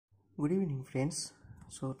Good evening, friends.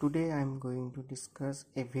 So today I am going to discuss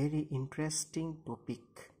a very interesting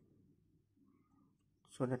topic.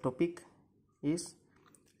 So the topic is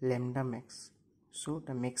lambda max. So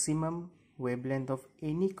the maximum wavelength of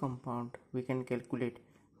any compound we can calculate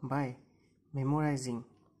by memorizing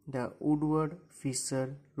the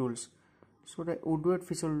Woodward-Fisher rules. So the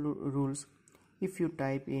Woodward-Fisher rules, if you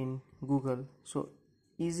type in Google, so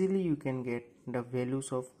easily you can get the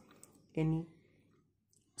values of any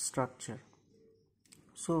structure.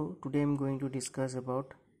 So today I'm going to discuss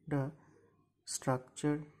about the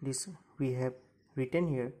structure this we have written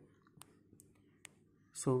here.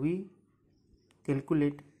 So we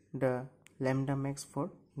calculate the lambda max for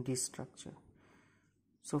this structure.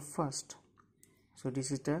 So first, so this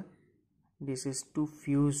is two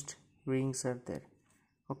fused rings are there,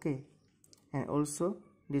 okay, and also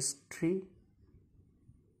this three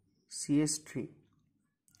CS3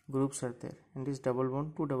 groups are there, and this two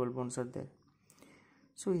double bonds are there.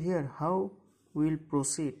 So here how we will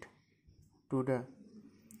proceed to the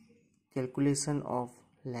calculation of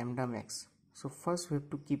lambda max. So first we have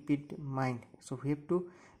to keep it in mind. So we have to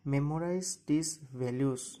memorize these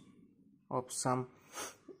values of some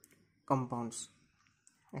compounds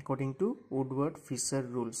according to Woodward-Fisher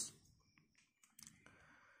rules.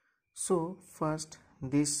 So first,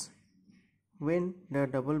 this when the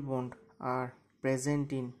double bond are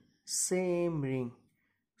present in same ring,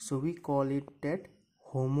 so we call it that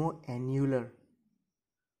homoannular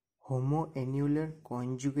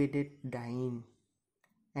conjugated diene,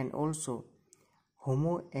 and also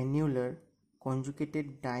homoannular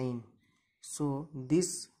conjugated diene. So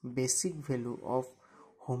this basic value of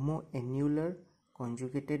homoannular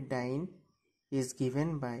conjugated diene is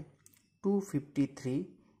given by 253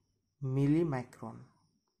 millimicron.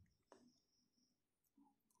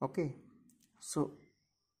 Okay, so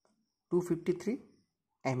 253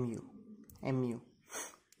 mu,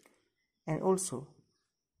 and also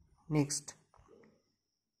next,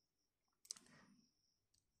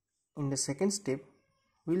 in the second step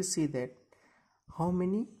we'll see that how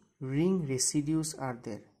many ring residues are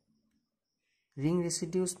there. Ring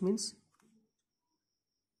residues means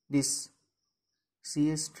this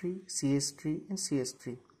CS3 and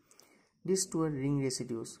CS3. These two are ring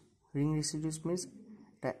residues. Ring residues means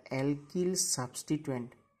the alkyl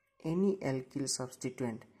substituent, any alkyl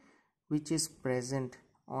substituent which is present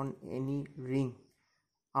on any ring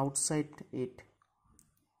outside it,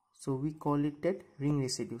 so we call it that ring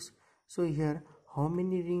residues. So here how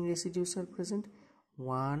many ring residues are present?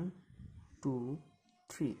 1, 2,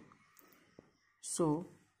 3. So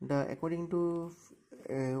according to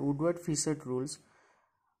Woodward-Fisher rules,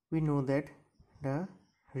 we know that the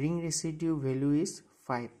ring residue value is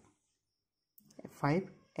 5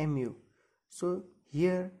 mu. So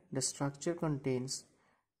here the structure contains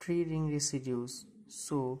 3 ring residues,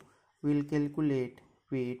 so we'll calculate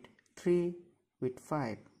with 3 with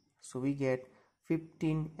 5, so we get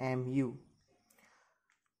 15 mu.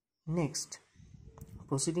 Next,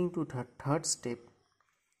 proceeding to the third step,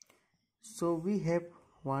 so we have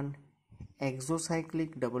one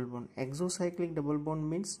exocyclic double bond. Exocyclic double bond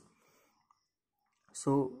means,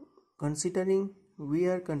 so we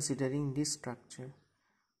are considering this structure.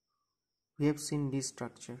 We have seen this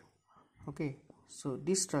structure, okay. So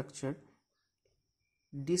this structure,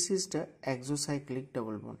 this is the exocyclic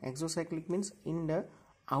double bond. Exocyclic means in the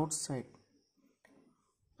outside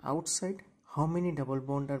how many double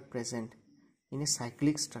bonds are present in a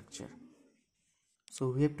cyclic structure. So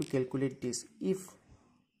we have to calculate this. If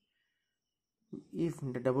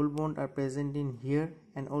the double bond are present in here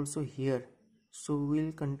and also here, so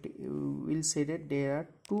we'll say that there are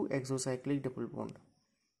 2 exocyclic double bond.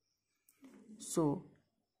 So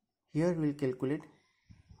here we'll calculate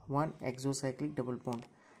one exocyclic double bond.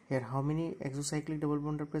 Here how many exocyclic double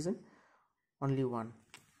bond are present? Only one.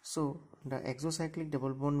 So the exocyclic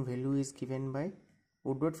double bond value is given by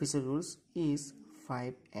Woodward-Fisher rules is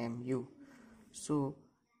 5 mu. So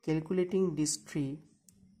calculating these 3,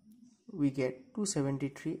 we get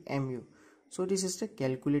 273 mu. So this is the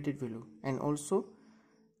calculated value, and also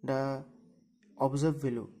the observed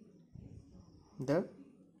value, the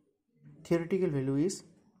theoretical value is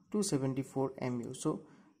 274 mu. So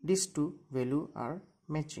these two values are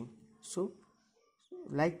matching. So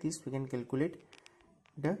like this we can calculate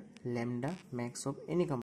the lambda max of any compound.